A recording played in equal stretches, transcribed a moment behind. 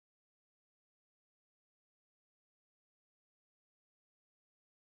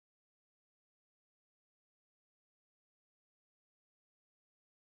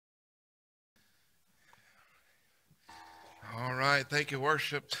Thank you,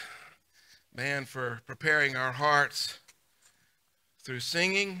 worship band, for preparing our hearts through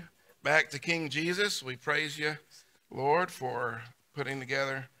singing back to King Jesus. We praise you, Lord, for putting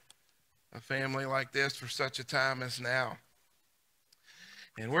together a family like this for such a time as now.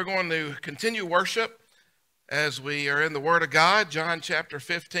 And we're going to continue worship as we are in the Word of God, John chapter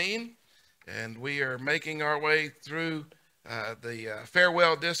 15. And we are making our way through the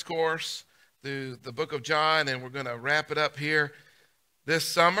farewell discourse through the book of John, and we're going to wrap it up here this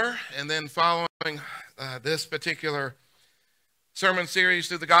summer. And then following this particular sermon series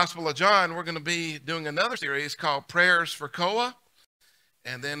through the Gospel of John, we're going to be doing another series called Prayers for Koa.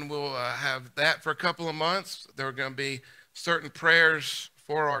 And then we'll have that for a couple of months. There are going to be certain prayers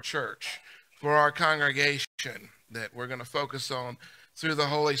for our church, for our congregation, that we're going to focus on through the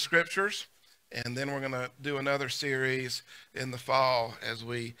Holy Scriptures. And then we're going to do another series in the fall as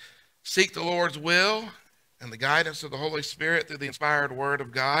we seek the Lord's will and the guidance of the Holy Spirit through the inspired Word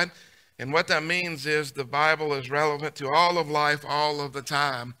of God. And what that means is the Bible is relevant to all of life, all of the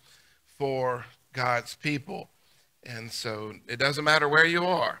time, for God's people. And so it doesn't matter where you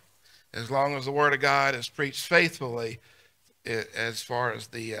are, as long as the Word of God is preached faithfully as far as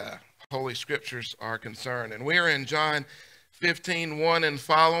the Holy Scriptures are concerned. And we're in John 15:1 and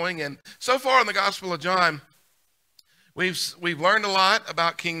following. And so far in the Gospel of John, we've learned a lot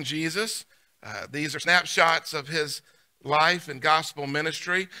about King Jesus. These are snapshots of his life and gospel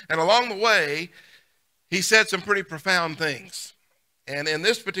ministry. And along the way, he said some pretty profound things. And in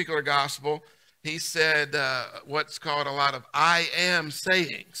this particular gospel, he said what's called a lot of I am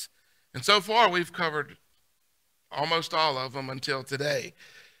sayings. And so far, we've covered almost all of them until today.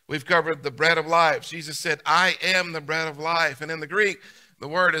 We've covered the bread of life. Jesus said, I am the bread of life. And in the Greek, the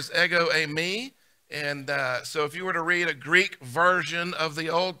word is ego eimi. And so if you were to read a Greek version of the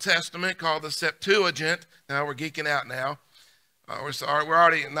Old Testament called the Septuagint, now we're geeking out now. We're sorry, we're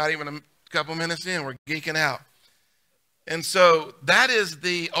already not even a couple minutes in, we're geeking out. And so that is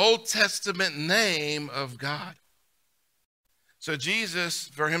the Old Testament name of God. So Jesus,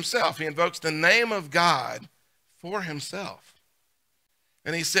 for himself, he invokes the name of God for himself.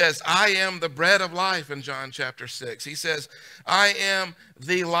 And he says, I am the bread of life in John chapter 6. He says, I am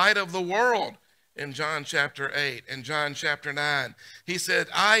the light of the world in John chapter 8 and John chapter 9. He said,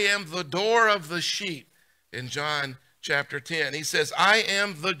 I am the door of the sheep in John chapter 10. He says, I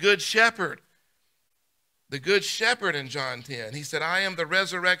am the good shepherd. The good shepherd in John 10. He said, I am the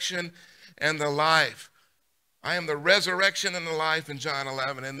resurrection and the life. I am the resurrection and the life in John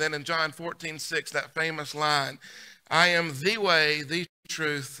 11. And then in John 14:6, that famous line, I am the way, the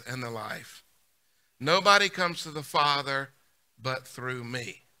truth, and the life. Nobody comes to the Father but through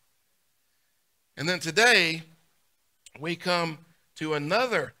me. And then today, we come to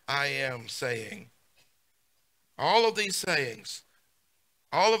another I am saying. All of these sayings,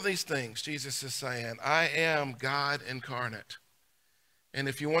 all of these things, Jesus is saying, I am God incarnate. And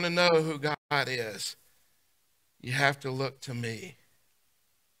if you want to know who God is, you have to look to me.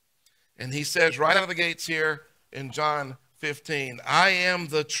 And he says right out of the gates here in John 15, I am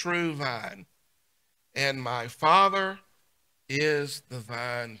the true vine, and my Father is the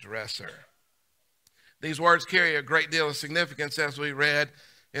vine dresser. These words carry a great deal of significance as we read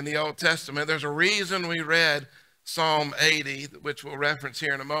in the Old Testament. There's a reason we read Psalm 80, which we'll reference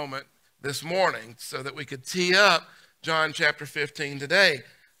here in a moment, this morning, so that we could tee up John chapter 15 today.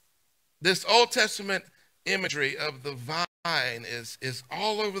 This Old Testament imagery of the vine is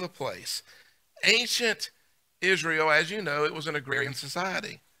all over the place. Ancient Israel, as you know, it was an agrarian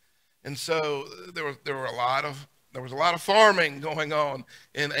society. And so there was a lot of farming going on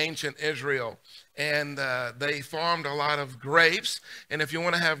in ancient Israel. And they farmed a lot of grapes. And if you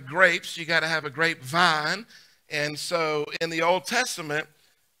want to have grapes, you got to have a grapevine. And so in the Old Testament,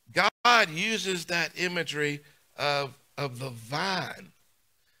 God uses that imagery of the vine.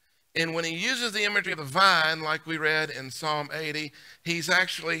 And when he uses the imagery of the vine, like we read in Psalm 80, he's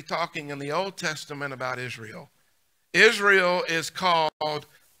actually talking in the Old Testament about Israel. Israel is called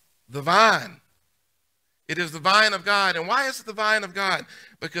the vine. It is the vine of God. And why is it the vine of God?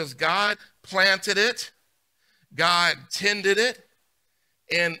 Because God planted it, God tended it,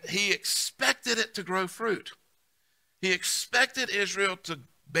 and he expected it to grow fruit. He expected Israel to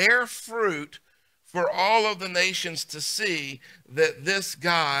bear fruit for all of the nations to see that this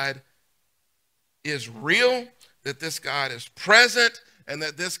God is real, that this God is present, and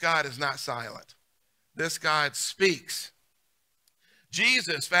that this God is not silent. This God speaks.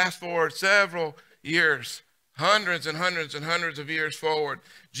 Jesus, fast forward several years, hundreds and hundreds and hundreds of years forward,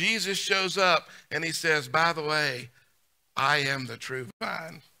 Jesus shows up and he says, by the way, I am the true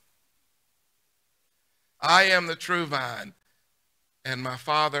vine. I am the true vine. and my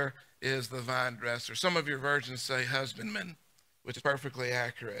Father is the vine dresser. Some of your versions say husbandman, which is perfectly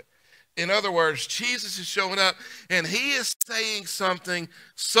accurate. In other words, Jesus is showing up, and he is saying something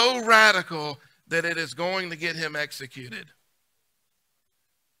so radical that it is going to get him executed.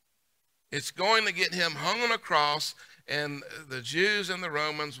 It's going to get him hung on a cross, and the Jews and the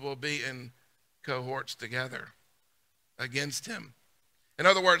Romans will be in cohorts together against him. In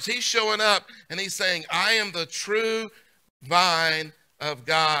other words, he's showing up, and he's saying, I am the true vine of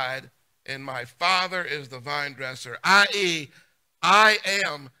God, and my Father is the vine dresser, i.e., I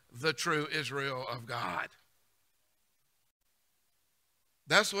am the true Israel of God.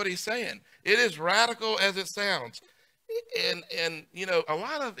 That's what he's saying. It is radical as it sounds. And you know, a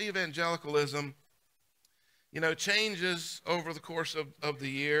lot of evangelicalism, you know, changes over the course of the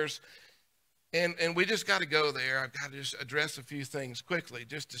years. And we just got to go there. I've got to just address a few things quickly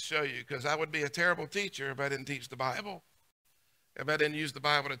just to show you, because I would be a terrible teacher if I didn't teach the Bible. If I didn't use the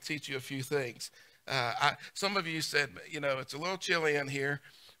Bible to teach you a few things. Some of you said, you know, it's a little chilly in here.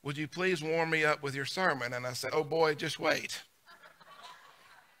 Would you please warm me up with your sermon? And I said, oh boy, just wait.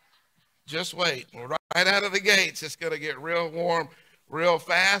 Just wait. Right out of the gates, it's going to get real warm real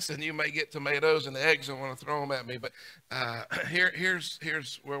fast, and you may get tomatoes and eggs and want to throw them at me. But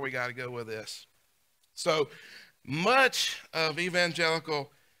here's where we got to go with this. So much of the evangelical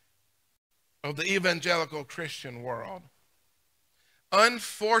Christian world,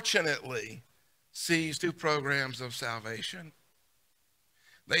 unfortunately, sees two programs of salvation.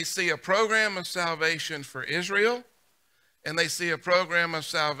 They see a program of salvation for Israel, and they see a program of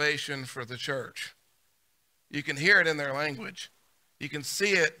salvation for the church. You can hear it in their language. You can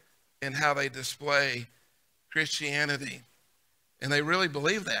see it in how they display Christianity. And they really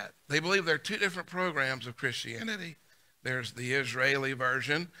believe that. They believe there are two different programs of Christianity. There's the Israeli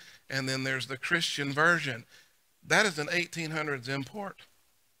version, and then there's the Christian version. That is an 1800s import.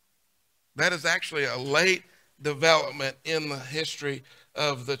 That is actually a late development in the history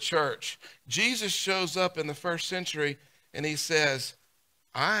of the church. Jesus shows up in the first century, and he says,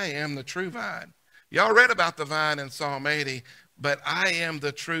 I am the true vine. Y'all read about the vine in Psalm 80, but I am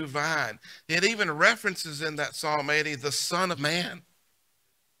the true vine. It even references in that Psalm 80 the Son of Man.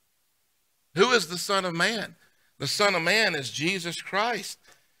 Who is the Son of Man? The Son of Man is Jesus Christ.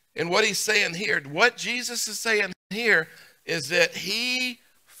 And what he's saying here, what Jesus is saying here is that he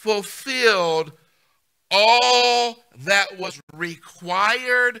fulfilled all that was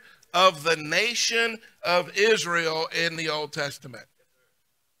required of the nation of Israel in the Old Testament.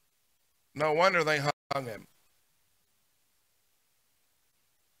 No wonder they hung him.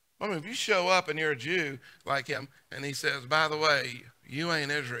 I mean, if you show up and you're a Jew like him, and he says, by the way, you ain't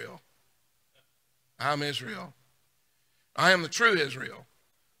Israel. I'm Israel. I am the true Israel.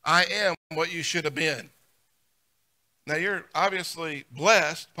 I am what you should have been. Now, you're obviously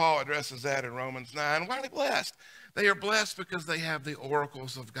blessed. Paul addresses that in Romans 9. Why are they blessed? They are blessed because they have the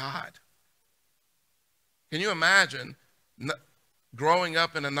oracles of God. Can you imagine growing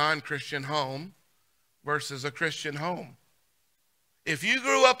up in a non-Christian home versus a Christian home? If you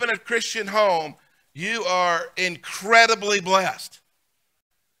grew up in a Christian home, you are incredibly blessed.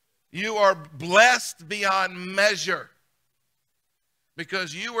 You are blessed beyond measure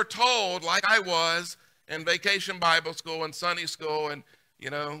because you were told, like I was in vacation Bible school and Sunday school and,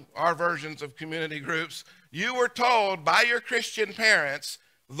 you know, our versions of community groups, you were told by your Christian parents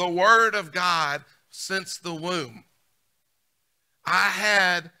the Word of God since the womb. I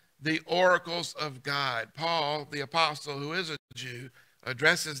had the oracles of God. Paul, the apostle, who is a Jew,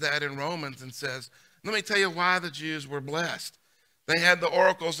 addresses that in Romans and says, let me tell you why the Jews were blessed. They had the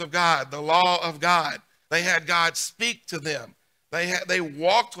oracles of God, the law of God. They had God speak to them. They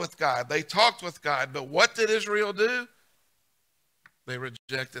walked with God. They talked with God. But what did Israel do? They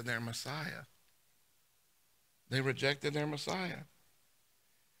rejected their Messiah. They rejected their Messiah.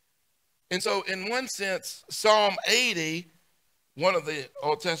 And so in one sense, Psalm 80, one of the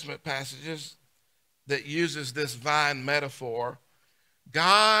Old Testament passages that uses this vine metaphor,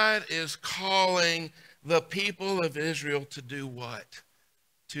 God is calling the people of Israel to do what?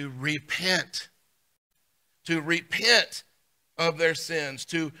 To repent. To repent of their sins.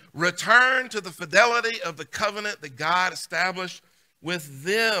 To return to the fidelity of the covenant that God established with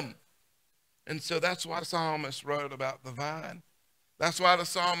them. And so that's why the psalmist wrote about the vine. That's why the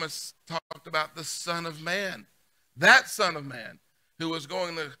psalmist talked about the Son of Man. That Son of Man who was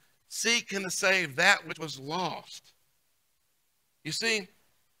going to seek and to save that which was lost. You see,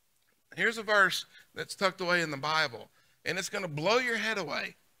 here's a verse that's tucked away in the Bible, and it's going to blow your head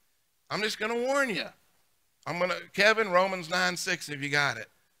away. I'm just going to warn you. Kevin, Romans 9:6, if you got it.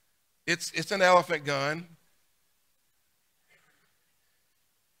 It's an elephant gun.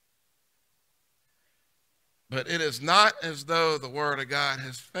 But it is not as though the word of God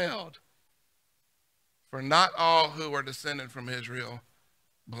has failed. For not all who are descended from Israel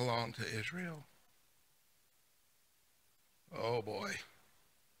belong to Israel. Oh boy.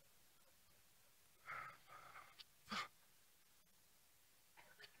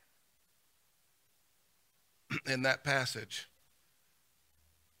 In that passage,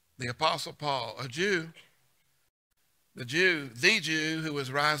 the Apostle Paul, a Jew, the Jew who was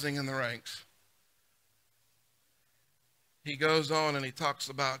rising in the ranks, he goes on and he talks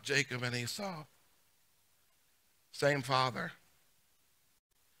about Jacob and Esau. Same father,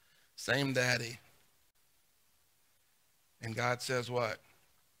 same daddy. And God says what?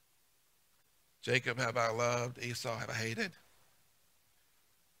 Jacob have I loved, Esau have I hated.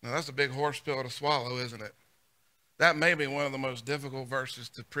 Now that's a big horse pill to swallow, isn't it? That may be one of the most difficult verses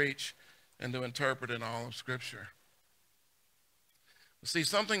to preach and to interpret in all of Scripture. See,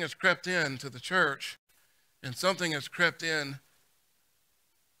 something has crept into the church, and something has crept in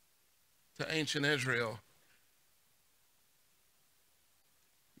to ancient Israel.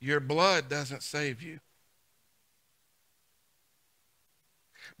 Your blood doesn't save you.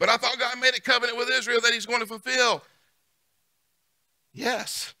 But I thought God made a covenant with Israel that he's going to fulfill.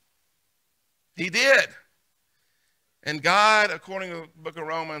 Yes, he did. And God, according to the book of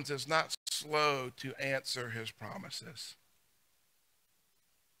Romans, is not slow to answer his promises.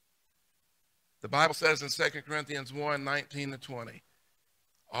 The Bible says in 2 Corinthians 1:19-20,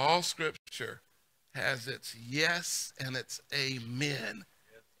 all Scripture has its yes and its amen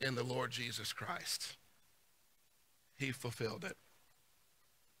in the Lord Jesus Christ. He fulfilled it.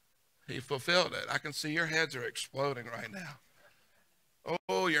 He fulfilled it. I can see your heads are exploding right now.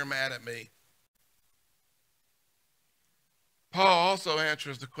 Oh, you're mad at me. Paul also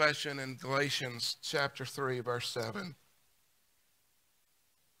answers the question in Galatians chapter 3, verse 7.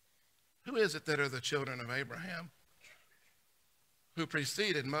 Who is it that are the children of Abraham who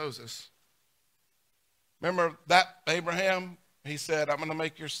preceded Moses? Remember that Abraham? He said, I'm going to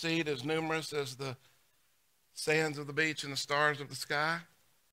make your seed as numerous as the sands of the beach and the stars of the sky.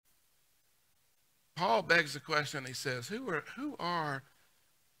 Paul begs the question. He says, who are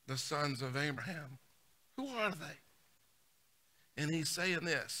the sons of Abraham? Who are they? And he's saying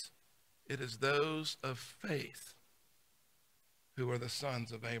this, it is those of faith who are the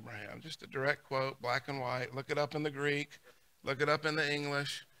sons of Abraham. Just a direct quote, black and white. Look it up in the Greek. Look it up in the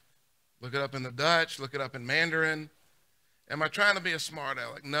English. Look it up in the Dutch. Look it up in Mandarin. Am I trying to be a smart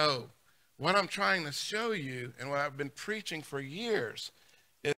aleck? No. What I'm trying to show you, and what I've been preaching for years,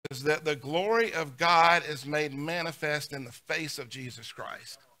 is that the glory of God is made manifest in the face of Jesus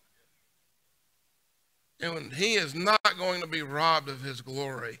Christ. And he is not going to be robbed of his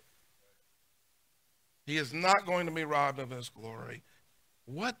glory. He is not going to be robbed of his glory.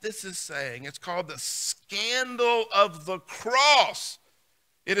 What this is saying, it's called the scandal of the cross.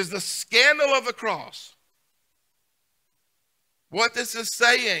 It is the scandal of the cross. What this is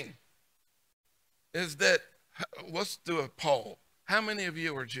saying is that, let's do a poll. How many of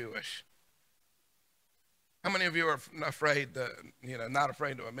you are Jewish? How many of you are afraid to, not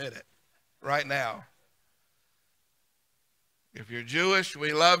afraid to admit it right now? If you're Jewish,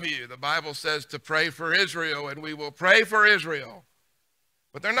 we love you. The Bible says to pray for Israel, and we will pray for Israel.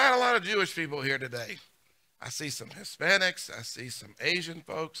 But there are not a lot of Jewish people here today. I see some Hispanics. I see some Asian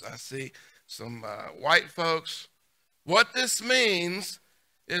folks. I see some white folks. What this means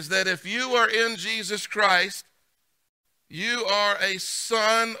is that if you are in Jesus Christ, you are a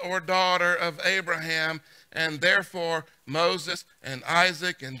son or daughter of Abraham, and therefore Moses and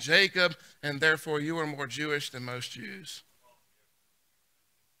Isaac and Jacob, and therefore you are more Jewish than most Jews.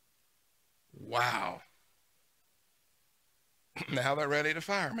 Wow. Now they're ready to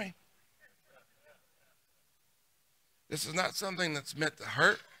fire me. This is not something that's meant to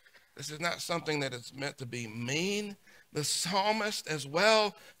hurt. This is not something that is meant to be mean. The psalmist, as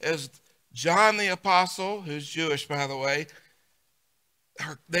well as John the Apostle, who's Jewish, by the way,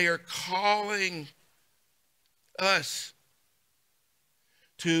 they are calling us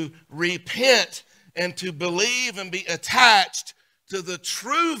to repent and to believe and be attached to the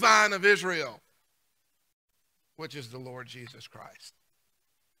true vine of Israel, which is the Lord Jesus Christ.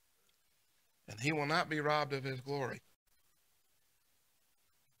 And he will not be robbed of his glory.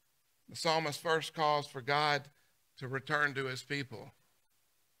 The psalmist first calls for God to return to his people.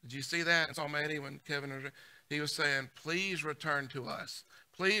 Did you see that in Psalm 80 when he was saying, please return to us.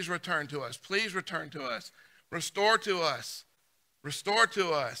 Please return to us. Please return to us. Restore to us. Restore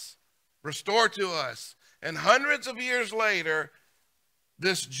to us. Restore to us. And hundreds of years later,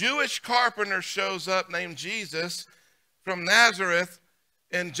 this Jewish carpenter shows up named Jesus from Nazareth,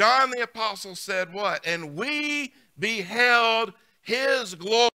 And John the Apostle said what? And we beheld his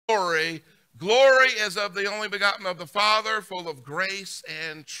glory. Glory as of the only begotten of the Father, full of grace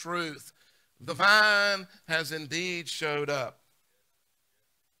and truth. The vine has indeed showed up.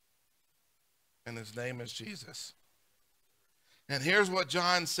 And his name is Jesus. And here's what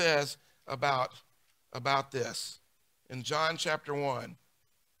John says about this. In John chapter 1.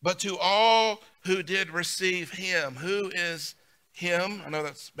 But to all who did receive him. Who is him? I know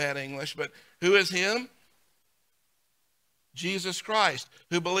that's bad English, but who is him? Jesus Christ.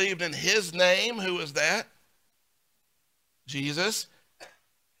 Who believed in his name. Who is that? Jesus.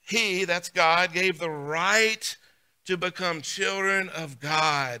 He, that's God, gave the right to become children of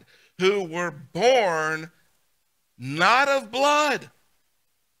God, who were born not of blood,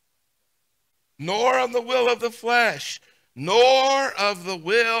 nor of the will of the flesh, nor of the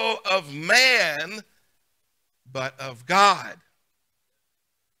will of man, but of God.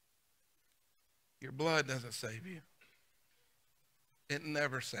 Your blood doesn't save you. It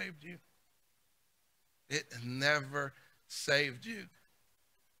never saved you. It never saved you.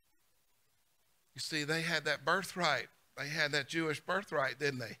 You see, they had that birthright. They had that Jewish birthright,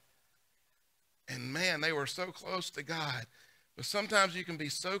 didn't they? And man, they were so close to God. But sometimes you can be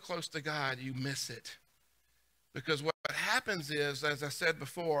so close to God, you miss it. Because what happens is, as I said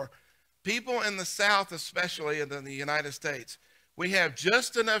before, people in the South, especially in the United States, we have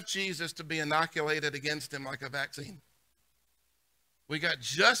just enough Jesus to be inoculated against him like a vaccine. We got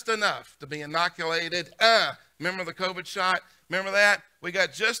just enough to be inoculated. Remember the COVID shot? Remember that? We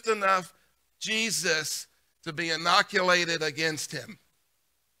got just enough Jesus to be inoculated against him.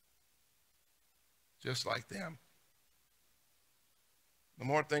 Just like them. The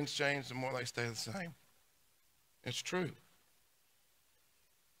more things change, the more they stay the same. It's true.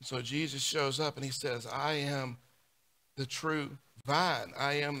 So Jesus shows up and he says, I am the true vine.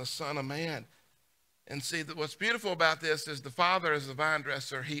 I am the Son of Man. And see, what's beautiful about this is the Father is the vine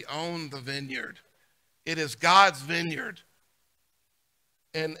dresser. He owned the vineyard. It is God's vineyard.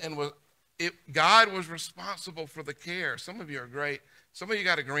 And God was responsible for the care. Some of you are great. Some of you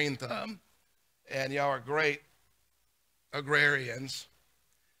got a green thumb. And y'all are great agrarians.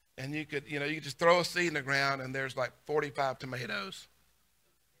 And you could just throw a seed in the ground and there's like 45 tomatoes.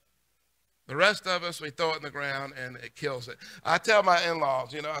 The rest of us, we throw it in the ground and it kills it. I tell my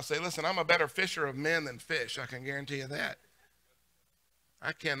in-laws, I say, listen, I'm a better fisher of men than fish. I can guarantee you that.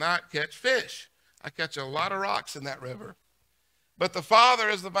 I cannot catch fish. I catch a lot of rocks in that river. But the Father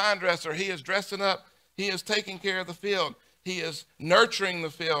is the vine dresser. He is dressing up. He is taking care of the field. He is nurturing the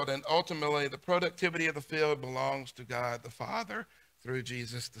field. And ultimately, the productivity of the field belongs to God the Father through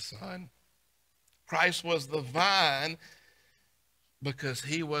Jesus the Son. Christ was the vine because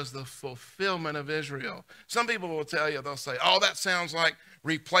he was the fulfillment of Israel. Some people will tell you, they'll say, oh, that sounds like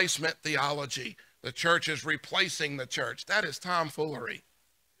replacement theology. The church is replacing the church. That is tomfoolery.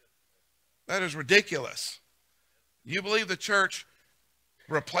 That is ridiculous. You believe the church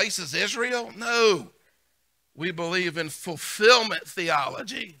replaces Israel? No. We believe in fulfillment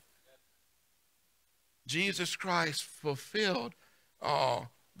theology. Jesus Christ fulfilled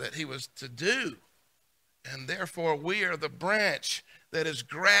all that he was to do. And therefore, we are the branch that is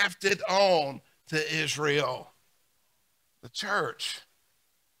grafted on to Israel, the church.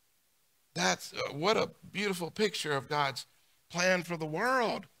 That's what a beautiful picture of God's plan for the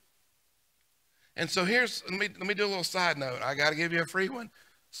world. And so let me do a little side note. I got to give you a free one.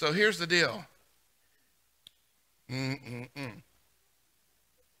 So here's the deal. This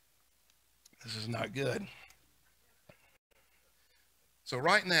is not good. So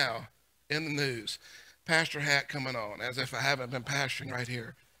right now in the news, Pastor Hat coming on, as if I haven't been pastoring right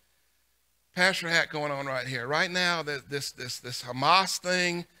here. Pastor Hat going on right here. Right now, this Hamas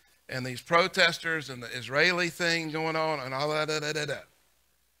thing and these protesters and the Israeli thing going on and all that.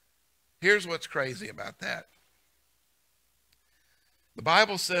 Here's what's crazy about that. The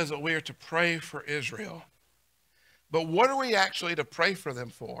Bible says that we are to pray for Israel. But what are we actually to pray for them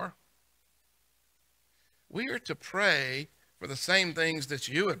for? We are to pray for the same things that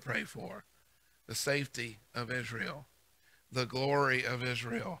you would pray for. The safety of Israel, the glory of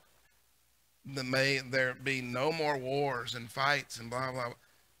Israel. May there be no more wars and fights and blah, blah, blah.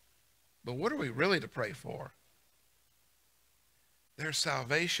 But what are we really to pray for? Their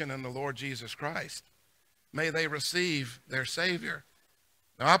salvation in the Lord Jesus Christ. May they receive their Savior.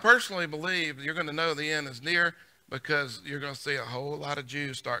 Now, I personally believe you're going to know the end is near because you're going to see a whole lot of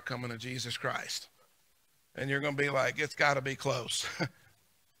Jews start coming to Jesus Christ. And you're going to be like, it's got to be close.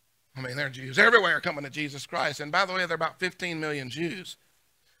 I mean, there are Jews everywhere coming to Jesus Christ. And by the way, there are about 15 million Jews.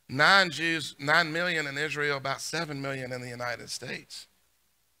 9 million in Israel, about 7 million in the United States.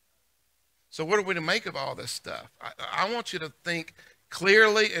 So what are we to make of all this stuff? I want you to think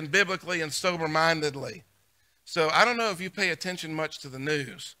clearly and biblically and sober-mindedly. So I don't know if you pay attention much to the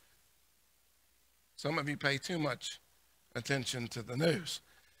news. Some of you pay too much attention to the news.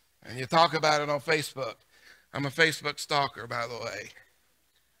 And you talk about it on Facebook. I'm a Facebook stalker, by the way.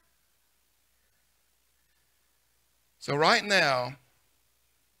 So right now,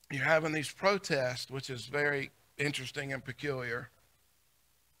 you're having these protests, which is very interesting and peculiar.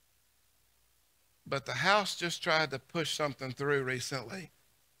 But the House just tried to push something through recently.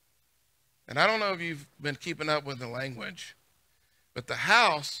 And I don't know if you've been keeping up with the language, but the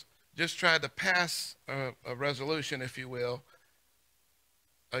House just tried to pass a resolution, if you will,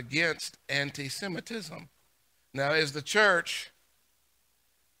 against anti-Semitism. Now, as the church,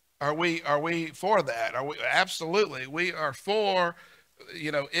 are we for that? Are we? Absolutely. We are for,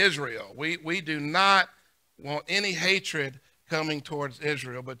 Israel. We do not want any hatred coming towards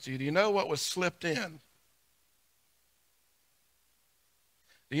Israel. But do you know what was slipped in?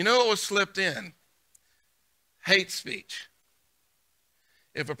 Do you know what was slipped in? Hate speech.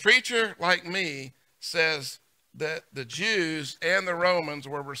 If a preacher like me says that the Jews and the Romans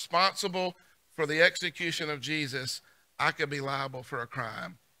were responsible for the execution of Jesus, I could be liable for a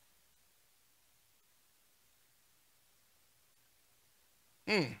crime.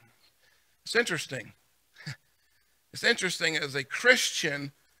 It's interesting. It's interesting, as a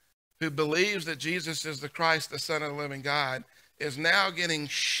Christian who believes that Jesus is the Christ, the Son of the living God, is now getting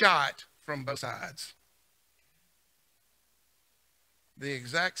shot from both sides. The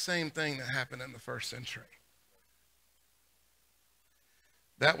exact same thing that happened in the first century.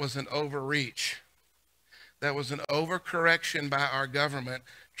 That was an overreach. That was an overcorrection by our government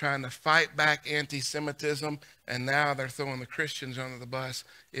trying to fight back anti-Semitism, and now they're throwing the Christians under the bus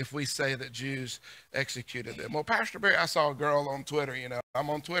if we say that Jews executed them. Well, Pastor Barry, I saw a girl on Twitter, I'm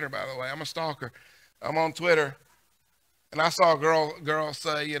on Twitter, by the way. I'm a stalker. I'm on Twitter, and I saw a girl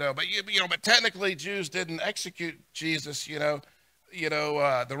say, but technically Jews didn't execute Jesus, the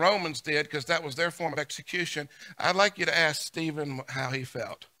Romans did, because that was their form of execution. I'd like you to ask Stephen how he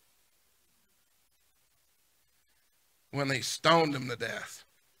felt when they stoned him to death.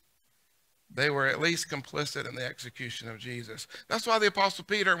 They were at least complicit in the execution of Jesus. That's why the Apostle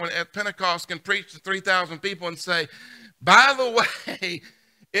Peter, when at Pentecost, can preach to 3,000 people and say, by the way,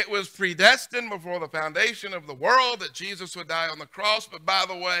 it was predestined before the foundation of the world that Jesus would die on the cross, but by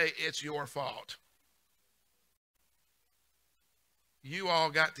the way, it's your fault. You all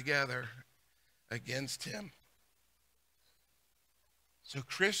got together against him. So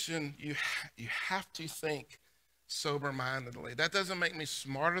Christian, you have to think sober-mindedly. That doesn't make me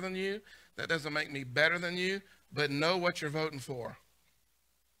smarter than you. That doesn't make me better than you, but know what you're voting for.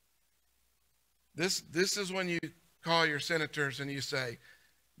 This is when you call your senators and you say,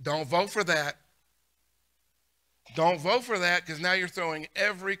 don't vote for that. Don't vote for that, because now you're throwing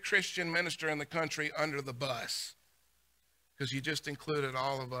every Christian minister in the country under the bus, because you just included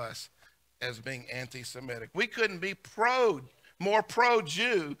all of us as being anti-Semitic. We couldn't be more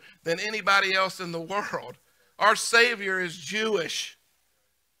pro-Jew than anybody else in the world. Our Savior is Jewish.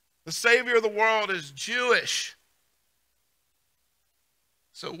 The Savior of the world is Jewish.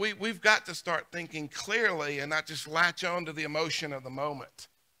 So we've got to start thinking clearly and not just latch on to the emotion of the moment.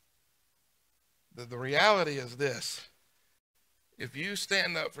 The reality is this. If you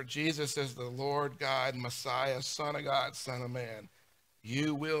stand up for Jesus as the Lord God, Messiah, Son of God, Son of Man,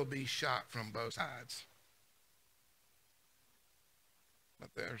 you will be shot from both sides. But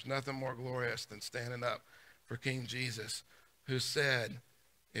there's nothing more glorious than standing up for King Jesus, who said,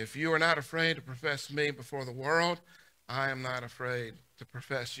 if you are not afraid to profess me before the world, I am not afraid to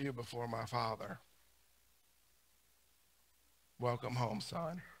profess you before my Father. Welcome home,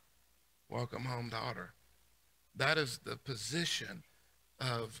 son. Welcome home, daughter. That is the position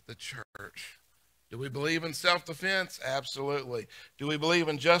of the church. Do we believe in self-defense? Absolutely. Do we believe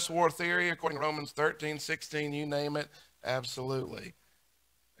in just war theory according to Romans 13, 16, you name it? Absolutely.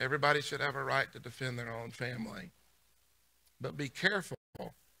 Everybody should have a right to defend their own family. But be careful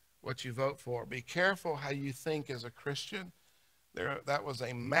what you vote for. Be careful how you think as a Christian. That was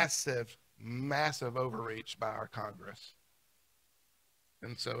a massive, massive overreach by our Congress.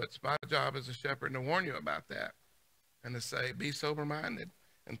 And so it's my job as a shepherd to warn you about that and to say, be sober-minded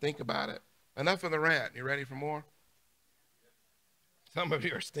and think about it. Enough of the rant. You ready for more? Some of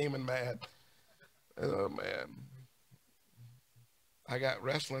you are steaming mad. Oh, man. I got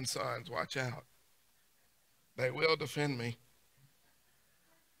wrestling sons. Watch out. They will defend me.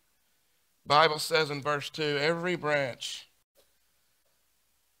 Bible says in verse 2, every branch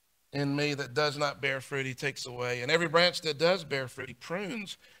in me that does not bear fruit, he takes away. And every branch that does bear fruit, he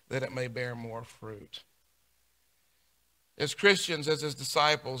prunes that it may bear more fruit. As Christians, as his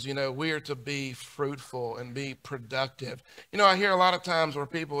disciples, we are to be fruitful and be productive. I hear a lot of times where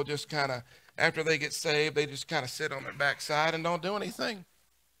people just kind of, after they get saved, they just kind of sit on their backside and don't do anything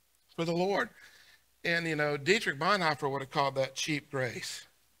for the Lord. And, Dietrich Bonhoeffer would have called that cheap grace.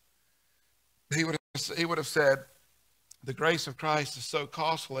 He would have said, the grace of Christ is so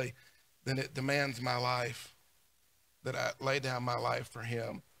costly that it demands my life, that I lay down my life for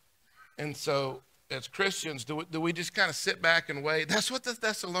him. And so as Christians, do we just kind of sit back and wait? That's what the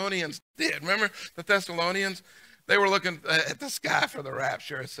Thessalonians did. Remember the Thessalonians? They were looking at the sky for the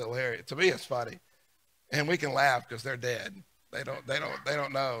rapture. It's hilarious. To me, it's funny. And we can laugh because they're dead. They don't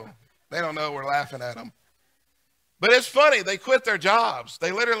know. They don't know we're laughing at them. But it's funny. They quit their jobs.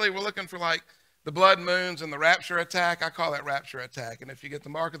 They literally were looking for like the blood moons and the rapture attack. I call that rapture attack. And if you get the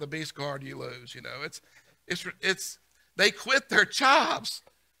mark of the beast card, you lose. It's they quit their jobs.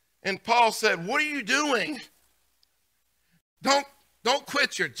 And Paul said, what are you doing? Don't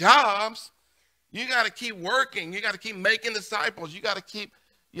quit your jobs. You got to keep working. You got to keep making disciples. You got to keep,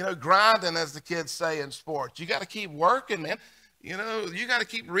 grinding, as the kids say in sports. You got to keep working, man. You got to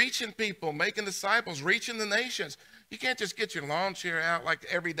keep reaching people, making disciples, reaching the nations. You can't just get your lawn chair out like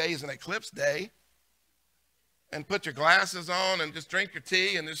every day is an eclipse day and put your glasses on and just drink your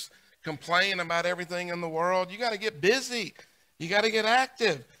tea and just complain about everything in the world. You got to get busy. You got to get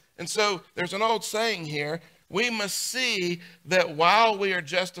active. And so there's an old saying here. We must see that while we are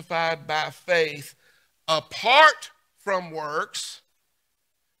justified by faith, apart from works,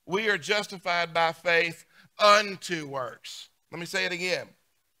 we are justified by faith unto works. Let me say it again.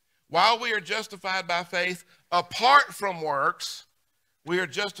 While we are justified by faith, apart from works, we are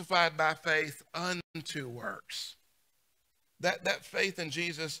justified by faith unto works. That faith in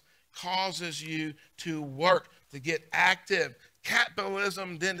Jesus causes you to work, to get active.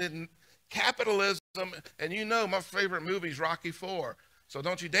 Capitalism, and my favorite movie is Rocky IV. So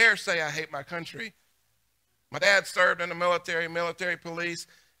don't you dare say I hate my country. My dad served in the military police.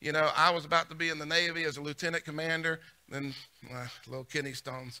 I was about to be in the Navy as a lieutenant commander. Then little kidney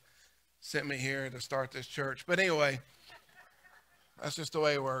stones sent me here to start this church. But anyway, that's just the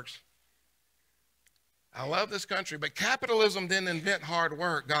way it works. I love this country, but capitalism didn't invent hard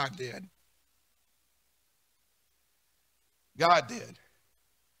work. God did. God did.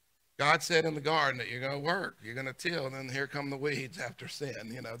 God said in the garden that you're going to work, you're going to till, and then here come the weeds after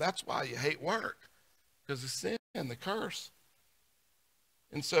sin. That's why you hate work, because of sin, the curse.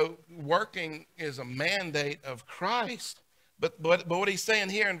 And so working is a mandate of Christ. But what he's saying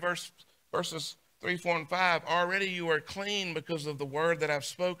here in verses 3, 4, and 5, already you are clean because of the word that I've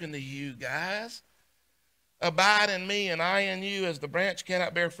spoken to you guys. Abide in me and I in you, as the branch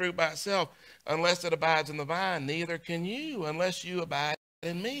cannot bear fruit by itself unless it abides in the vine. Neither can you unless you abide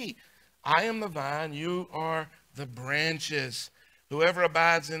in me. I am the vine, you are the branches. Whoever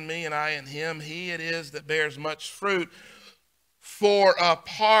abides in me and I in him, he it is that bears much fruit. For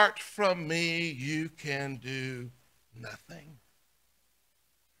apart from me, you can do nothing.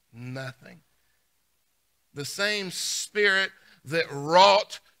 Nothing. The same Spirit that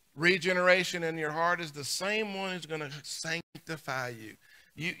wrought regeneration in your heart is the same one who's going to sanctify you.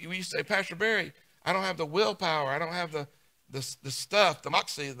 You say, Pastor Barry, I don't have the willpower. I don't have the stuff, the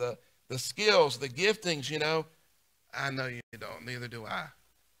moxie, the skills, the giftings, I know you don't. Neither do I.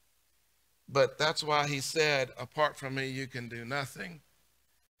 But that's why he said, apart from me, you can do nothing.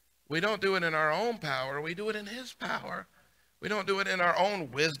 We don't do it in our own power. We do it in his power. We don't do it in our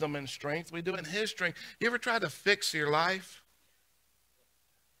own wisdom and strength. We do it in his strength. You ever tried to fix your life?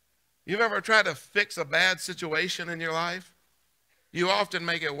 You've ever tried to fix a bad situation in your life? You often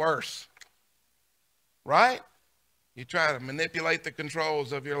make it worse, right? You try to manipulate the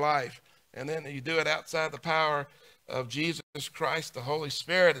controls of your life, and then you do it outside the power of Jesus Christ, the Holy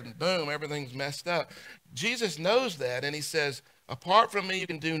Spirit, and boom, everything's messed up. Jesus knows that, and he says, apart from me, you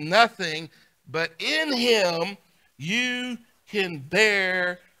can do nothing, but in him, you can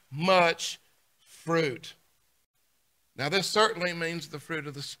bear much fruit. Now, this certainly means the fruit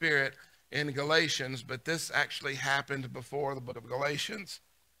of the Spirit in Galatians, but this actually happened before the book of Galatians.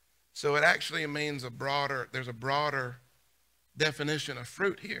 So it actually means there's a broader definition of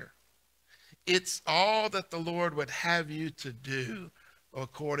fruit here. It's all that the Lord would have you to do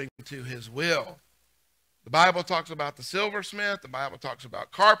according to his will. The Bible talks about the silversmith. The Bible talks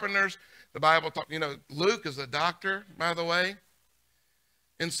about carpenters. The Bible talks, Luke is a doctor, by the way.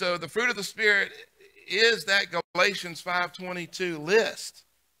 And so the fruit of the Spirit is that Galatians 5:22 list.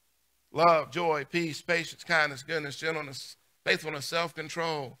 Love, joy, peace, patience, kindness, goodness, gentleness, faithfulness,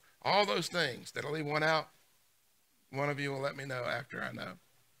 self-control. All those things. Did I leave one out? One of you will let me know after I know.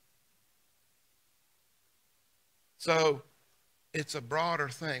 So it's a broader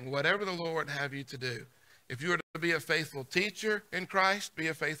thing. Whatever the Lord have you to do. If you are to be a faithful teacher in Christ, be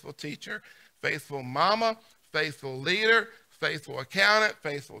a faithful teacher. Faithful mama, faithful leader, faithful accountant,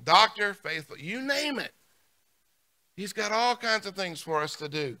 faithful doctor, faithful, you name it. He's got all kinds of things for us to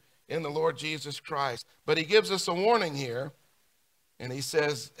do in the Lord Jesus Christ. But he gives us a warning here. And he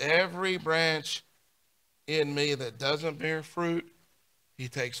says, every branch in me that doesn't bear fruit, he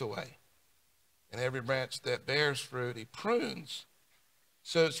takes away. And every branch that bears fruit, he prunes.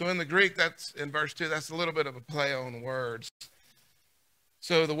 So in the Greek, that's in verse 2, that's a little bit of a play on words.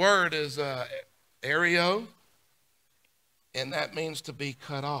 So the word is ario, and that means to be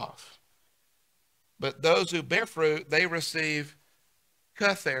cut off. But those who bear fruit, they receive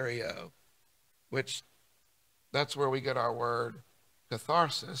kathario, which that's where we get our word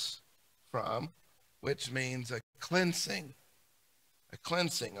catharsis from, which means a cleansing,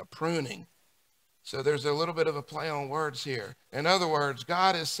 a pruning. So there's a little bit of a play on words here. In other words,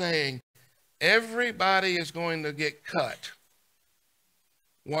 God is saying everybody is going to get cut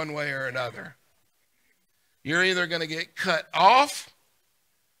one way or another. You're either going to get cut off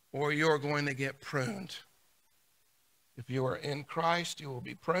or you're going to get pruned. If you are in Christ, you will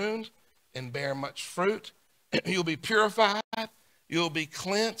be pruned and bear much fruit. You'll be purified. You'll be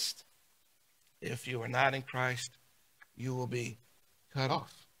cleansed. If you are not in Christ, you will be cut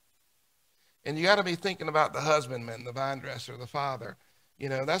off. And you got to be thinking about the husbandman, the vine dresser, the father. You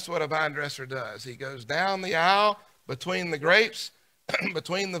know, that's what a vine dresser does. He goes down the aisle between the grapes,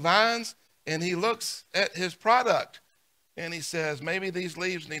 between the vines, and he looks at his product. And he says, maybe these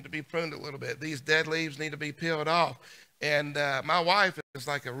leaves need to be pruned a little bit. These dead leaves need to be peeled off. And my wife is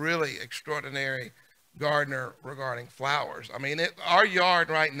like a really extraordinary gardener regarding flowers. I mean, our yard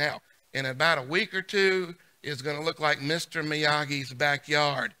right now, in about a week or two, is going to look like Mr. Miyagi's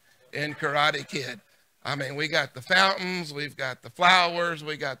backyard in Karate Kid. I mean, we got the fountains, we've got the flowers,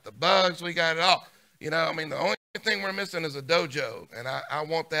 we got the bugs, we got it all. You know, I mean, the only thing we're missing is a dojo, and I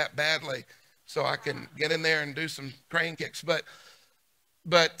want that badly so I can get in there and do some crane kicks. But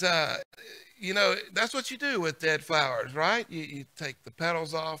you know, that's what you do with dead flowers, right? You take the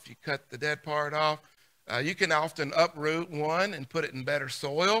petals off, you cut the dead part off. You can often uproot one and put it in better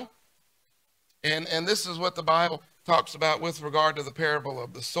soil. And this is what the Bible talks about with regard to the parable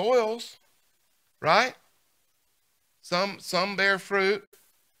of the soils, right? Some bear fruit,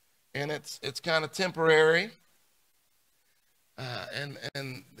 and it's kind of temporary.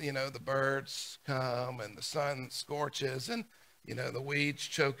 And you know, the birds come and the sun scorches and, you know, the weeds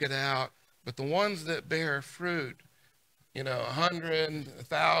choke it out. But the ones that bear fruit, you know, 100,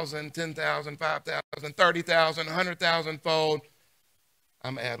 1,000, 10,000, 5,000, 30,000, 100,000 fold,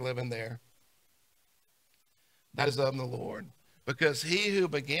 I'm ad-libbing there. That is of the Lord. Because he who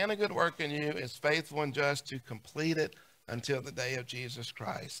began a good work in you is faithful and just to complete it until the day of Jesus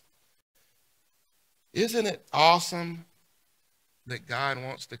Christ. Isn't it awesome that God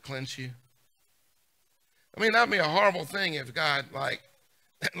wants to cleanse you? I mean, that'd be a horrible thing if God, like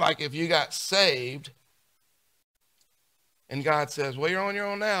if you got saved and God says, well, you're on your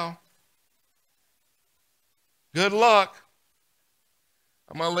own now. Good luck.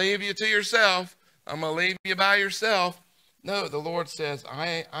 I'm going to leave you to yourself. I'm going to leave you by yourself. No, the Lord says,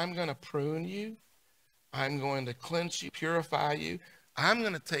 I'm going to prune you. I'm going to cleanse you, purify you. I'm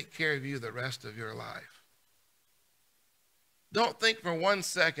going to take care of you the rest of your life. Don't think for 1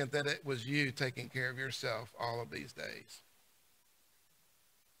 second that it was you taking care of yourself all of these days.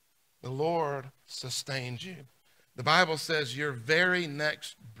 The Lord sustains you. The Bible says your very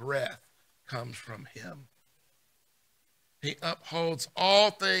next breath comes from him. He upholds all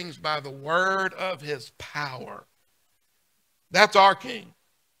things by the word of his power. That's our King.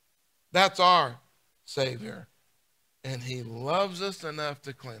 That's our Savior. And he loves us enough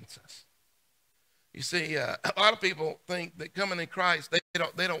to cleanse us. You see, a lot of people think that coming in Christ,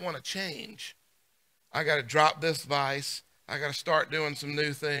 they don't want to change. I got to drop this vice. I got to start doing some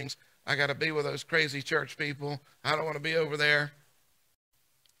new things. I got to be with those crazy church people. I don't want to be over there.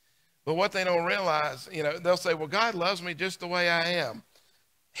 But what they don't realize, you know, they'll say, well, God loves me just the way I am.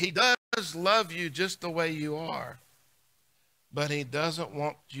 He does love you just the way you are. But he doesn't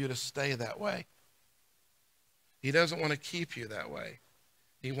want you to stay that way. He doesn't want to keep you that way.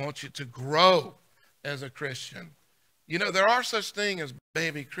 He wants you to grow as a Christian. You know, there are such things as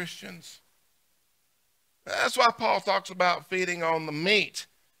baby Christians. That's why Paul talks about feeding on the meat.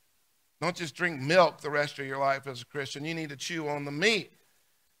 Don't just drink milk the rest of your life as a Christian. You need to chew on the meat.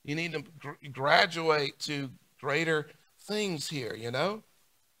 You need to graduate to greater things here, you know.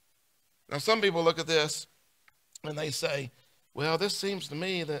 Now, some people look at this and they say, well, this seems to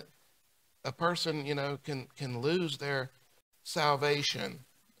me that a person, can lose their salvation,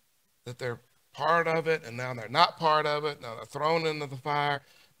 that they're part of it, and now they're not part of it. Now they're thrown into the fire.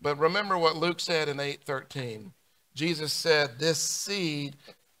 But remember what Luke said in 8:13. Jesus said, this seed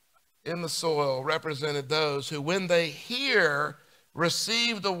in the soil represented those who, when they hear,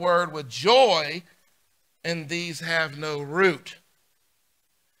 receive the word with joy, and these have no root,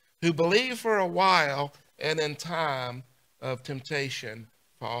 who believe for a while, and in time of temptation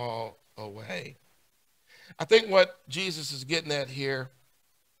fall away. I think what Jesus is getting at here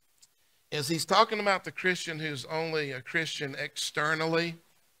is he's talking about the Christian who's only a Christian externally,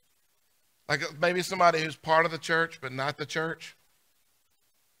 like maybe somebody who's part of the church but not the church.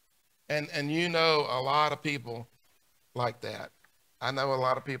 And a lot of people like that. I know a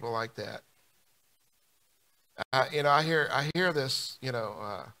lot of people like that. I hear this,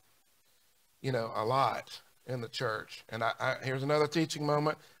 a lot in the church. And here's another teaching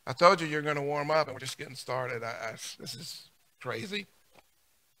moment. I told you you're going to warm up, and we're just getting started. This is crazy.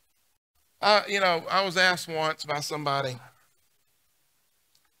 I was asked once by somebody,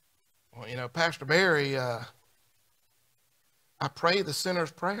 well, Pastor Barry, I pray the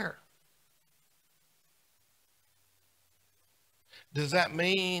sinner's prayer. Does that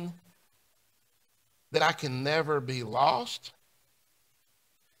mean that I can never be lost?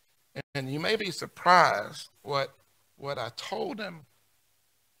 And you may be surprised what I told him.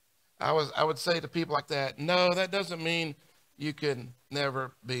 I would say to people like that, no, that doesn't mean you can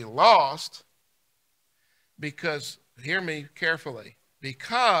never be lost, because, hear me carefully,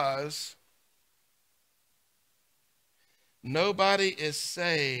 because nobody is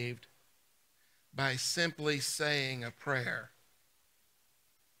saved by simply saying a prayer.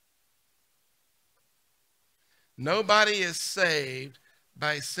 Nobody is saved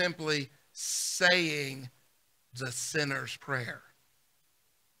by simply saying the sinner's prayer.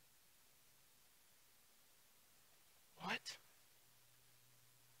 What?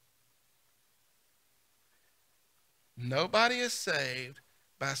 Nobody is saved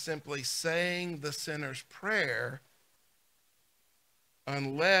by simply saying the sinner's prayer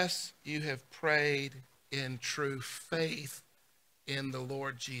unless you have prayed in true faith in the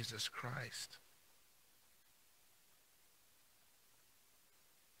Lord Jesus Christ.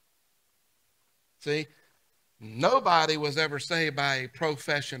 See, nobody was ever saved by a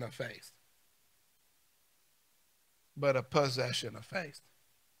profession of faith, but a possession of faith.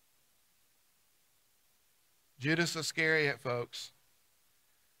 Judas Iscariot, folks.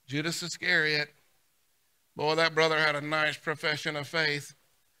 Judas Iscariot. Boy, that brother had a nice profession of faith.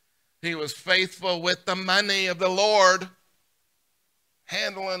 He was faithful with the money of the Lord,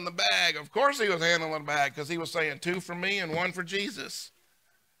 handling the bag. Of course he was handling the bag, because he was saying 2 for me and 1 for Jesus.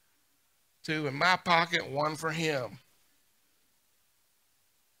 2 in my pocket, 1 for him.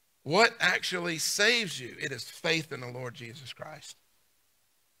 What actually saves you? It is faith in the Lord Jesus Christ.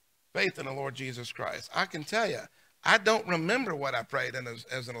 Faith in the Lord Jesus Christ. I can tell you, I don't remember what I prayed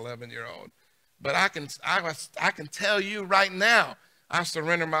as an 11-year-old, but I can tell you right now, I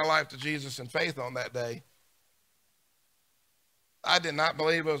surrendered my life to Jesus in faith on that day. I did not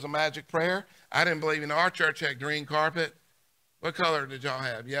believe it was a magic prayer. I didn't believe, our church had green carpet. What color did y'all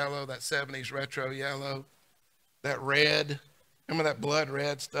have? Yellow, that 70s retro yellow, that red. Remember that blood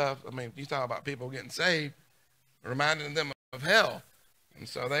red stuff? I mean, you talk about people getting saved, reminding them of hell. And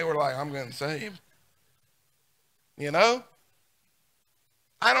so they were like, I'm getting saved. I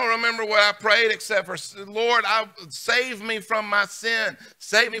don't remember what I prayed except for, Lord, save me from my sin.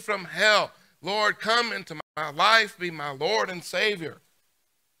 Save me from hell. Lord, come into my life, be my Lord and Savior.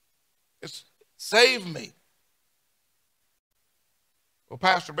 Save me. Well,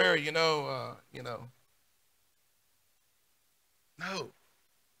 Pastor Barry, no.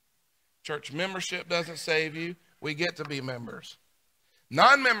 Church membership doesn't save you. We get to be members.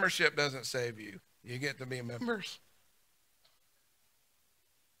 Non-membership doesn't save you. You get to be members.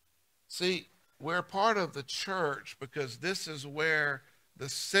 See, we're part of the church because this is where the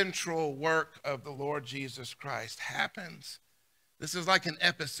central work of the Lord Jesus Christ happens. This is like an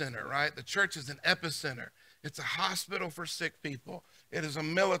epicenter, right? The church is an epicenter. It's a hospital for sick people. It is a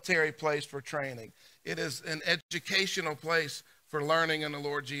military place for training. It is an educational place for learning in the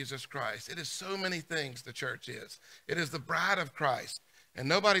Lord Jesus Christ. It is so many things the church is. It is the bride of Christ. And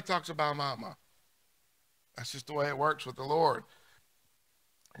nobody talks about mama. That's just the way it works with the Lord.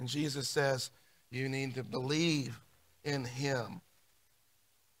 And Jesus says, you need to believe in him.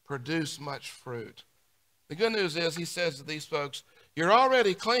 Produce much fruit. The good news is, he says to these folks, you're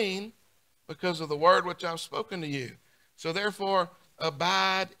already clean because of the word which I've spoken to you. So therefore,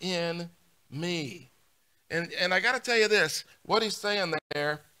 abide in me. And I got to tell you this, what he's saying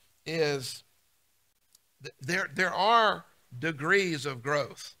there is there are degrees of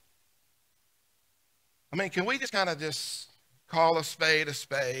growth. I mean, can we just kind of just call a spade,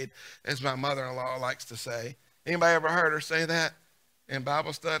 as my mother-in-law likes to say? Anybody ever heard her say that in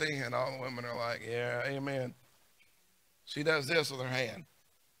Bible study? And all the women are like, yeah, amen. She does this with her hand.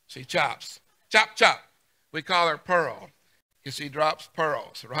 She chops. Chop, chop. We call her Pearl because she drops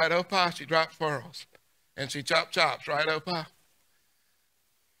pearls. Right, Opa? She drops pearls. And she chops, right, Opa?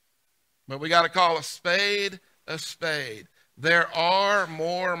 But we got to call a spade a spade. There are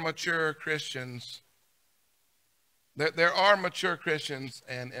more mature Christians. There are mature Christians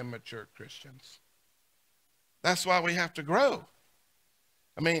and immature Christians. That's why we have to grow.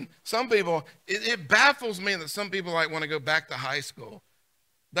 I mean, some people, it baffles me that some people like want to go back to high school.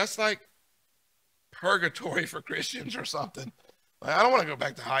 That's like purgatory for Christians or something. Like, I don't want to go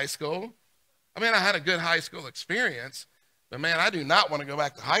back to high school. I mean, I had a good high school experience, but man, I do not want to go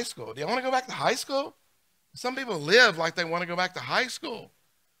back to high school. Do you want to go back to high school? Some people live like they want to go back to high school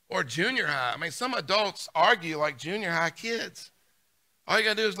or junior high. I mean, some adults argue like junior high kids. All you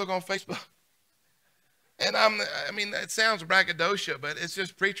got to do is look on Facebook. And I mean, it sounds braggadocio, but it's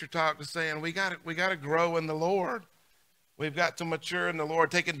just preacher talk to saying we got to grow in the Lord. We've got to mature in the Lord,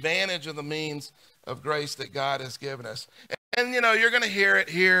 take advantage of the means of grace that God has given us. And you know, you're going to hear it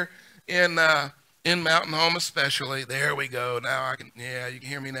here in Mountain Home especially. There we go. Now you can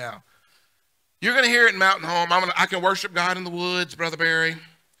hear me now. You're going to hear it in Mountain Home. I can worship God in the woods, Brother Barry.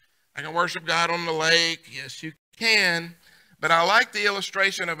 I can worship God on the lake. Yes, you can. But I like the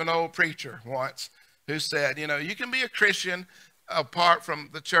illustration of an old preacher once who said, you know, you can be a Christian apart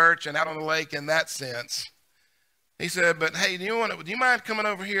from the church and out on the lake in that sense. He said, but hey, do you mind coming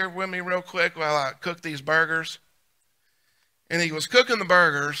over here with me real quick while I cook these burgers? And he was cooking the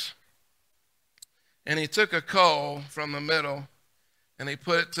burgers, and he took a coal from the middle, and he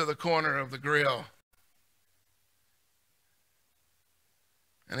put it to the corner of the grill.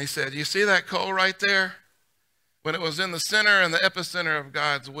 And he said, you see that coal right there? When it was in the center and the epicenter of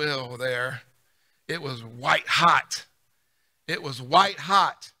God's will there, it was white hot. It was white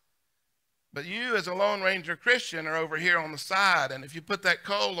hot. But you as a Lone Ranger Christian are over here on the side, and if you put that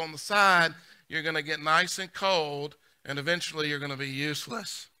coal on the side, you're going to get nice and cold, and eventually you're going to be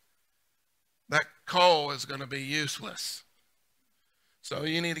useless. That coal is going to be useless. So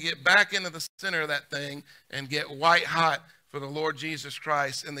you need to get back into the center of that thing and get white hot for the Lord Jesus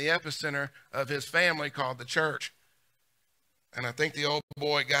Christ in the epicenter of his family called the church. And I think the old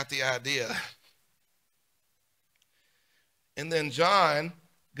boy got the idea. And then John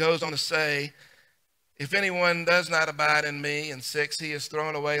goes on to say, if anyone does not abide in me, in 6, he is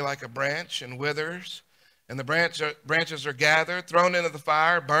thrown away like a branch and withers, and the branches are gathered, thrown into the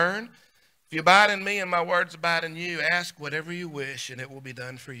fire, burned. If you abide in me and my words abide in you, ask whatever you wish, and it will be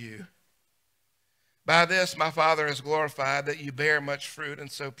done for you. By this my Father is glorified, that you bear much fruit,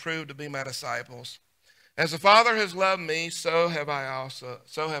 and so prove to be my disciples. As the Father has loved me, so have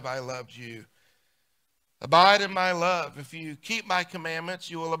I loved you. Abide in my love. If you keep my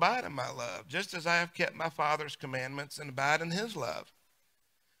commandments, you will abide in my love, just as I have kept my Father's commandments and abide in his love.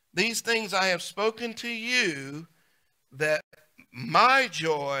 These things I have spoken to you, that my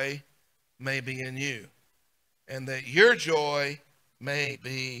joy may be in you, and that your joy may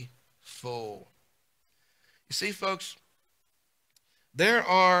be full. You see, folks, there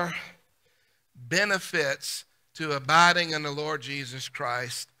are benefits to abiding in the Lord Jesus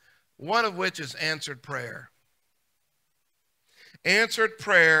Christ, one of which is answered prayer. Answered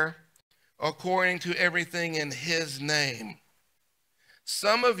prayer according to everything in his name.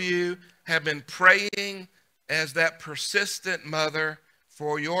 Some of you have been praying as that persistent mother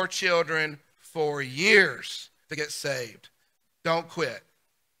for your children for years to get saved. Don't quit.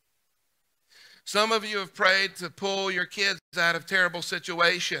 Some of you have prayed to pull your kids out of terrible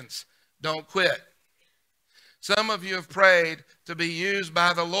situations. Don't quit. Some of you have prayed to be used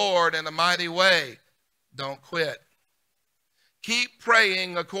by the Lord in a mighty way. Don't quit. Keep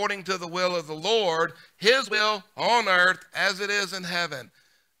praying according to the will of the Lord, his will on earth as it is in heaven.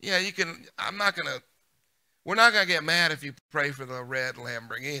 Yeah, you can, we're not going to get mad if you pray for the red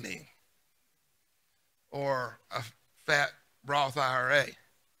Lamborghini or a fat Roth IRA.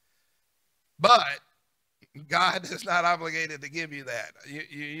 But God is not obligated to give you that.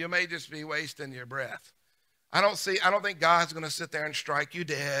 You may just be wasting your breath. I don't think God's going to sit there and strike you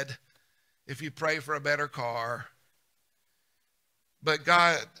dead if you pray for a better car. But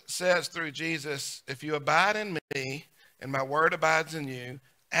God says through Jesus, if you abide in me and my word abides in you,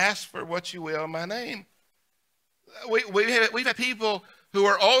 ask for what you will in my name. We've had people who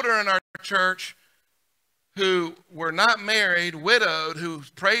are older in our church who were not married, widowed, who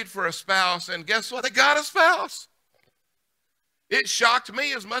prayed for a spouse, and guess what? They got a spouse. It shocked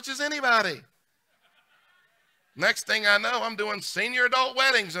me as much as anybody. Next thing I know, I'm doing senior adult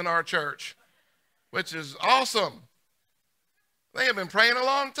weddings in our church, which is awesome. They have been praying a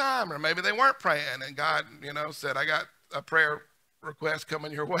long time, or maybe they weren't praying, and God, said, I got a prayer request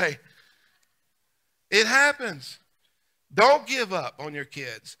coming your way. It happens. Don't give up on your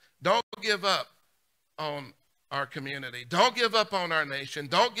kids. Don't give up on our community. Don't give up on our nation.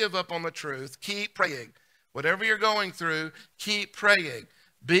 Don't give up on the truth. Keep praying. Whatever you're going through, keep praying.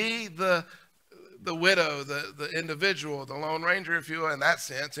 Be the widow, the individual, the Lone Ranger, if you will, in that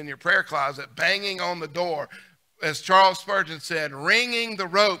sense, in your prayer closet, banging on the door. As Charles Spurgeon said, ringing the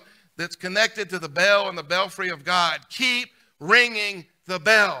rope that's connected to the bell and the belfry of God. Keep ringing the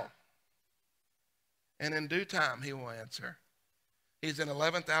bell. And in due time, he will answer. He's an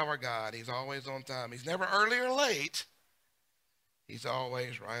 11th hour God. He's always on time. He's never early or late. He's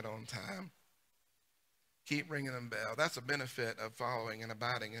always right on time. Keep ringing the bell. That's a benefit of following and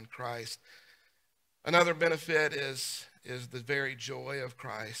abiding in Christ. Another benefit is the very joy of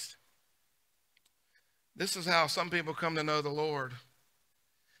Christ. This is how some people come to know the Lord.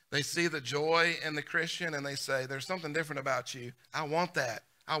 They see the joy in the Christian and they say, there's something different about you. I want that.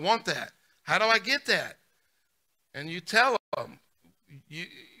 I want that. How do I get that? And you tell them,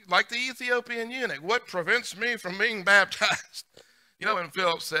 like the Ethiopian eunuch, what prevents me from being baptized? When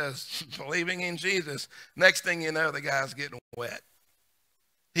Philip says, believing in Jesus, next thing you know, the guy's getting wet.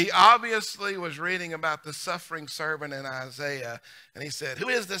 He obviously was reading about the suffering servant in Isaiah, and he said, who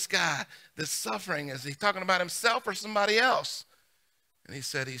is this guy that's suffering? Is he talking about himself or somebody else? And he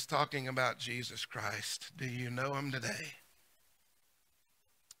said, he's talking about Jesus Christ. Do you know him today?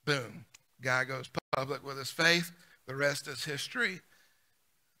 Boom. Guy goes public with his faith. The rest is history.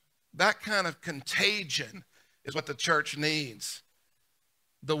 That kind of contagion is what the church needs.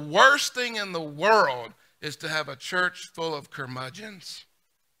 The worst thing in the world is to have a church full of curmudgeons.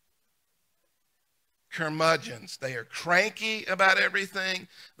 Curmudgeons. They are cranky about everything.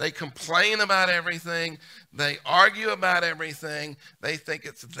 They complain about everything. They argue about everything. They think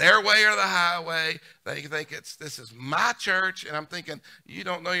it's their way or the highway. They think this is my church. And I'm thinking, you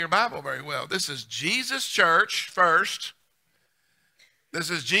don't know your Bible very well. This is Jesus' church first. This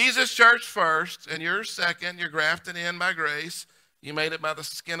is Jesus' church first, and you're second. You're grafted in by grace. You made it by the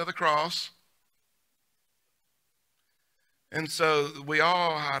skin of the cross. And so we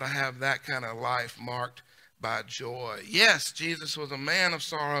all ought to have that kind of life marked by joy. Yes, Jesus was a man of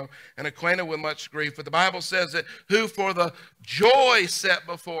sorrow and acquainted with much grief, but the Bible says that who for the joy set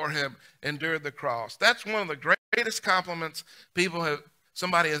before him endured the cross. That's one of the greatest compliments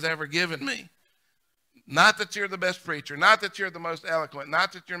somebody has ever given me. Not that you're the best preacher, not that you're the most eloquent,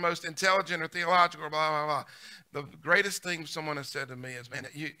 not that you're most intelligent or theological, blah, blah, blah. The greatest thing someone has said to me is, man,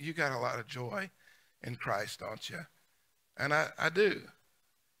 you got a lot of joy in Christ, don't you? And I do.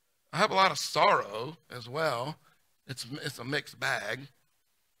 I have a lot of sorrow as well. It's a mixed bag.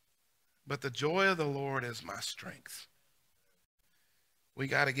 But the joy of the Lord is my strength. We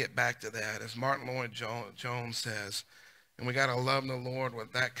got to get back to that, as Martin Lloyd-Jones says. And we got to love the Lord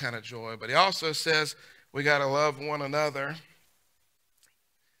with that kind of joy. But he also says we got to love one another.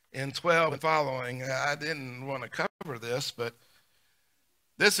 In 12 and following, I didn't want to cover this, but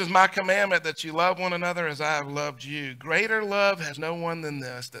this is my commandment, that you love one another as I have loved you. Greater love has no one than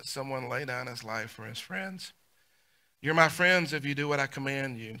this, that someone lay down his life for his friends. You're my friends if you do what I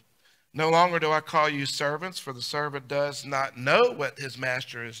command you. No longer do I call you servants, for the servant does not know what his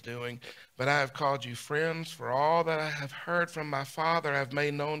master is doing, but I have called you friends, for all that I have heard from my Father I have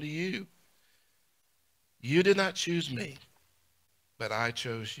made known to you. You did not choose me, but I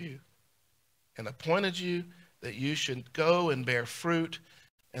chose you and appointed you that you should go and bear fruit,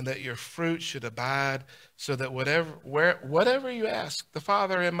 and that your fruit should abide, so that whatever you ask the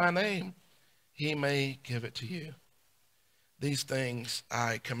Father in my name, he may give it to you. These things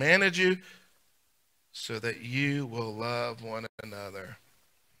I commanded you, so that you will love one another.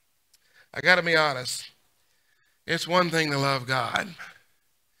 I got to be honest. It's one thing to love God,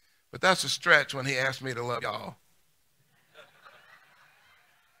 but that's a stretch when he asked me to love y'all.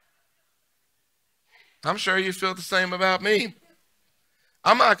 I'm sure you feel the same about me.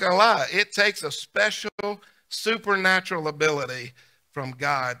 I'm not going to lie. It takes a special supernatural ability from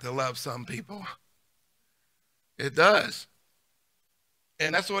God to love some people. It does.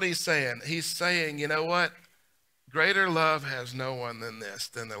 And that's what he's saying. He's saying, you know what? Greater love has no one than this,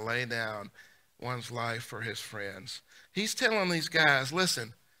 than to lay down one's life for his friends. He's telling these guys,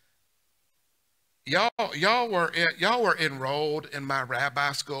 listen, y'all were enrolled in my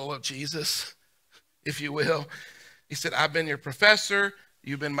rabbi school of Jesus, if you will. He said, I've been your professor,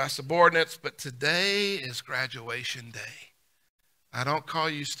 you've been my subordinates, but today is graduation day. I don't call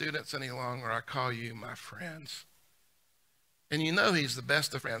you students any longer, I call you my friends. And you know he's the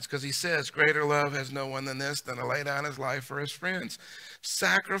best of friends because he says, greater love has no one than this, than to lay down his life for his friends.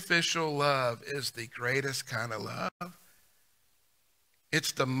 Sacrificial love is the greatest kind of love.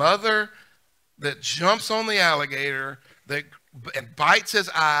 It's the mother that jumps on the alligator and bites his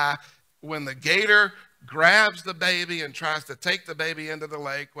eye when the gator grabs the baby and tries to take the baby into the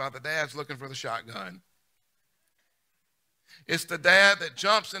lake while the dad's looking for the shotgun. It's the dad that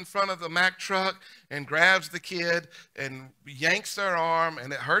jumps in front of the Mack truck and grabs the kid and yanks their arm,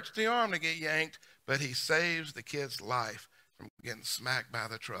 and it hurts the arm to get yanked, but he saves the kid's life from getting smacked by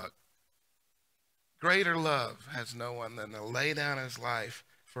the truck. Greater love has no one than to lay down his life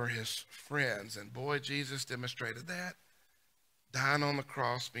for his friends. And boy, Jesus demonstrated that, dying on the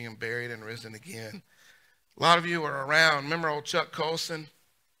cross, being buried and risen again. A lot of you were around. Remember old Chuck Colson,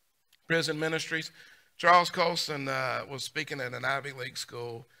 Prison Ministries? Charles Colson was speaking at an Ivy League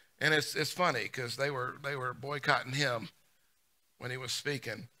school, and it's funny because they were boycotting him when he was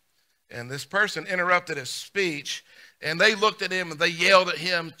speaking. And this person interrupted his speech, and they looked at him and they yelled at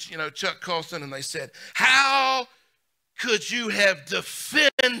him, Chuck Colson, and they said, "How could you have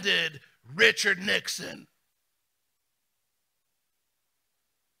defended Richard Nixon?"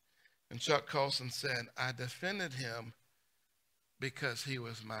 And Chuck Colson said, "I defended him because he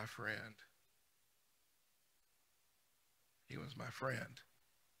was my friend." He was my friend.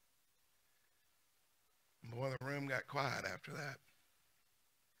 And boy, the room got quiet after that.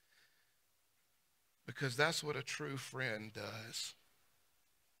 Because that's what a true friend does.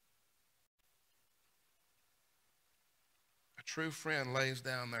 A true friend lays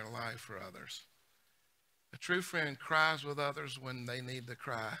down their life for others. A true friend cries with others when they need to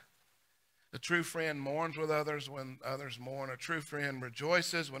cry. A true friend mourns with others when others mourn. A true friend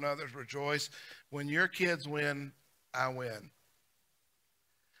rejoices when others rejoice. When your kids win, I win.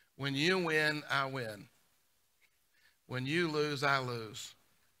 When you win, I win. When you lose, I lose.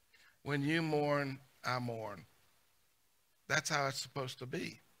 When you mourn, I mourn. That's how it's supposed to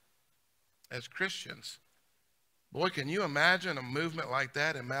be as Christians. Boy, can you imagine a movement like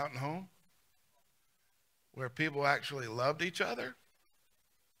that in Mountain Home? Where people actually loved each other?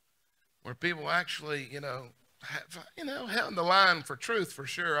 Where people actually, held the line for truth for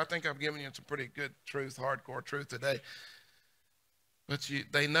sure. I think I've given you some pretty good truth, hardcore truth today. But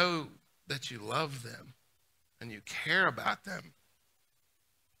they know that you love them and you care about them.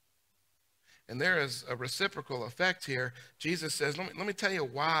 And there is a reciprocal effect here. Jesus says, let me tell you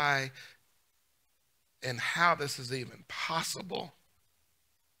why and how this is even possible.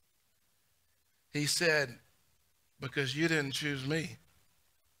 He said, because you didn't choose me.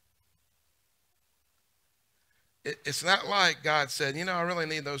 It's not like God said, I really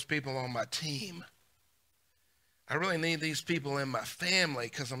need those people on my team. I really need these people in my family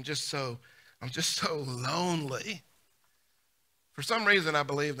because I'm just so lonely. For some reason, I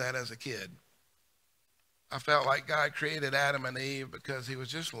believed that as a kid. I felt like God created Adam and Eve because he was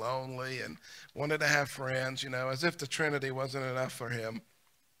just lonely and wanted to have friends, as if the Trinity wasn't enough for him.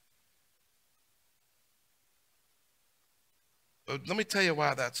 But let me tell you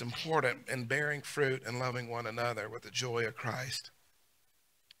why that's important in bearing fruit and loving one another with the joy of Christ.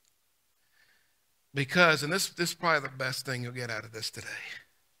 Because, and this is probably the best thing you'll get out of this today,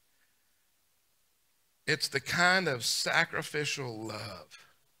 it's the kind of sacrificial love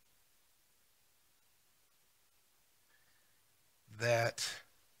that,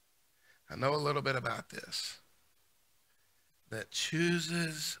 I know a little bit about this, that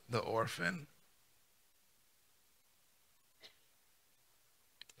chooses the orphan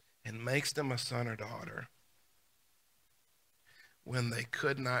and makes them a son or daughter when they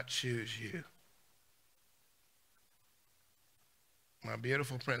could not choose you. My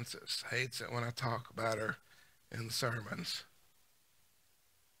beautiful princess hates it when I talk about her in sermons.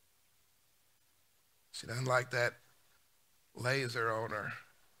 She doesn't like that laser on her.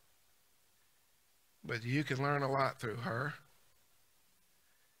 But you can learn a lot through her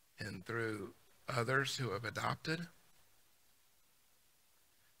and through others who have adopted.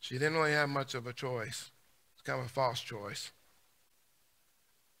 She didn't really have much of a choice. It's kind of a false choice.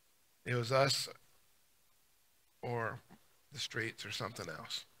 It was us or the streets or something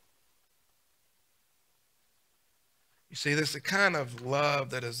else. You see, this is the kind of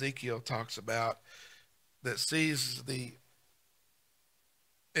love that Ezekiel talks about that sees the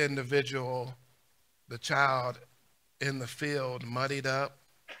individual, the child in the field, muddied up,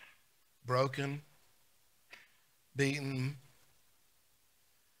 broken, beaten,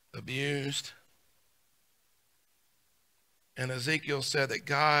 abused. And Ezekiel said that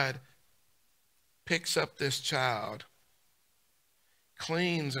God picks up this child,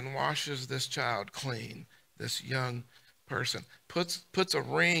 cleans and washes this child clean, this young person, puts a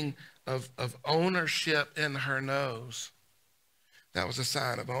ring of ownership in her nose. That was a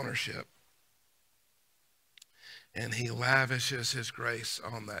sign of ownership. And he lavishes his grace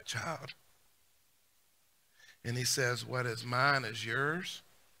on that child. And he says, what is mine is yours,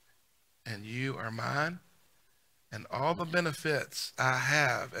 and you are mine, and all the benefits I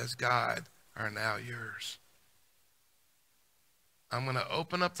have as God are now yours. I'm going to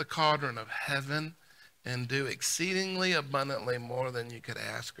open up the cauldron of heaven and do exceedingly abundantly more than you could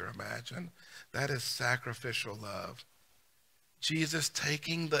ask or imagine. That is sacrificial love. Jesus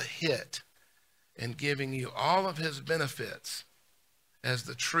taking the hit and giving you all of his benefits as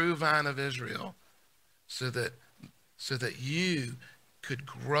the true vine of Israel, so that you could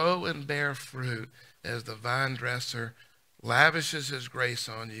grow and bear fruit as the vine dresser lavishes his grace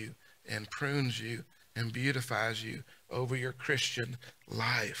on you and prunes you and beautifies you over your Christian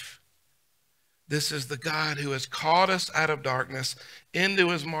life. This is the God who has called us out of darkness into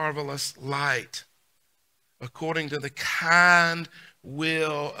his marvelous light, according to the kind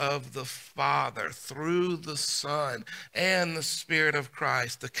will of the Father, through the Son and the Spirit of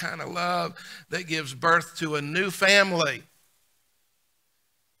Christ, the kind of love that gives birth to a new family.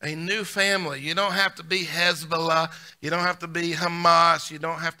 A new family. You don't have to be Hezbollah. You don't have to be Hamas. You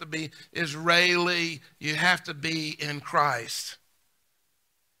don't have to be Israeli. You have to be in Christ.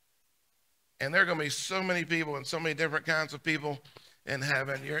 And there are going to be so many people and so many different kinds of people in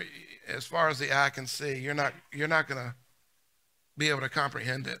heaven. As far as the eye can see, you're not going to be able to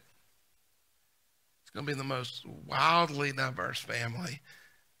comprehend it. It's going to be the most wildly diverse family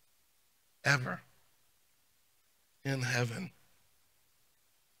ever in heaven.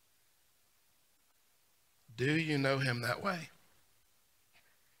 Do you know him that way?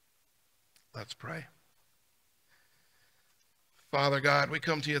 Let's pray. Father God, we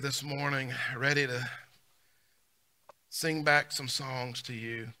come to you this morning ready to sing back some songs to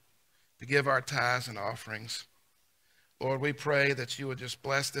you, to give our tithes and offerings. Lord, we pray that you would just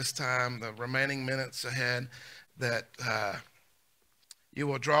bless this time, the remaining minutes ahead, that you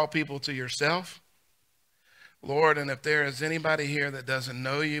will draw people to yourself. Lord, and if there is anybody here that doesn't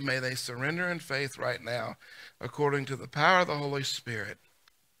know you, may they surrender in faith right now, according to the power of the Holy Spirit,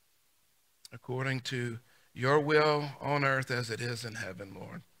 according to your will on earth as it is in heaven,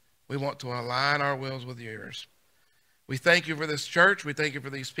 Lord. We want to align our wills with yours. We thank you for this church. We thank you for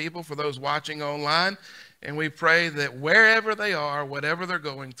these people, for those watching online. And we pray that wherever they are, whatever they're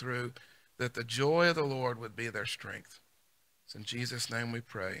going through, that the joy of the Lord would be their strength. It's in Jesus' name we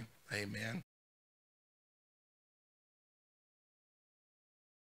pray. Amen.